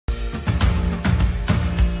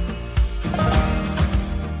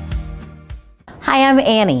Hi, I'm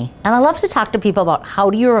Annie, and I love to talk to people about how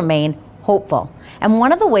do you remain hopeful. And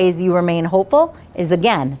one of the ways you remain hopeful is,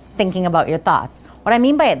 again, thinking about your thoughts. What I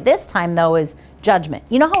mean by it this time, though, is judgment.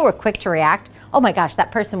 You know how we're quick to react? Oh my gosh,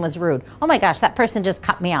 that person was rude. Oh my gosh, that person just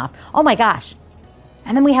cut me off. Oh my gosh.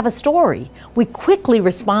 And then we have a story. We quickly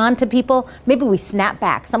respond to people. Maybe we snap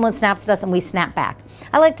back. Someone snaps at us and we snap back.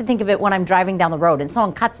 I like to think of it when I'm driving down the road and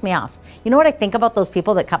someone cuts me off. You know what I think about those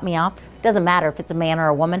people that cut me off? It doesn't matter if it's a man or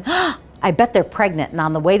a woman. I bet they're pregnant and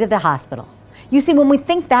on the way to the hospital. You see, when we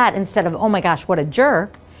think that instead of, oh my gosh, what a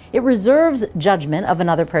jerk, it reserves judgment of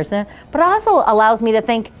another person, but also allows me to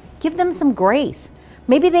think, give them some grace.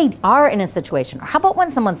 Maybe they are in a situation. Or how about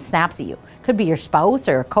when someone snaps at you? Could be your spouse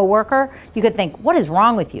or a coworker. You could think, what is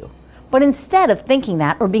wrong with you? But instead of thinking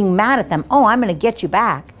that or being mad at them, oh, I'm going to get you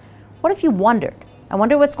back. What if you wondered? I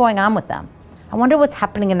wonder what's going on with them. I wonder what's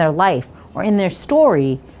happening in their life or in their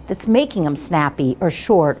story that's making them snappy or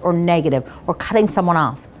short or negative or cutting someone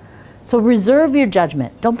off. So reserve your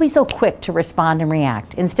judgment. Don't be so quick to respond and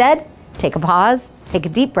react. Instead, take a pause, take a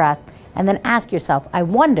deep breath, and then ask yourself, I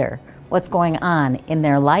wonder what's going on in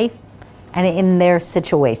their life and in their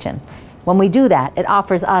situation. When we do that, it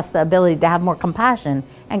offers us the ability to have more compassion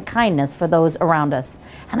and kindness for those around us.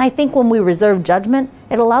 And I think when we reserve judgment,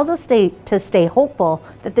 it allows us to stay hopeful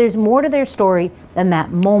that there's more to their story than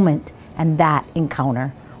that moment and that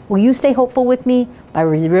encounter. Will you stay hopeful with me by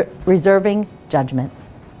reserving judgment?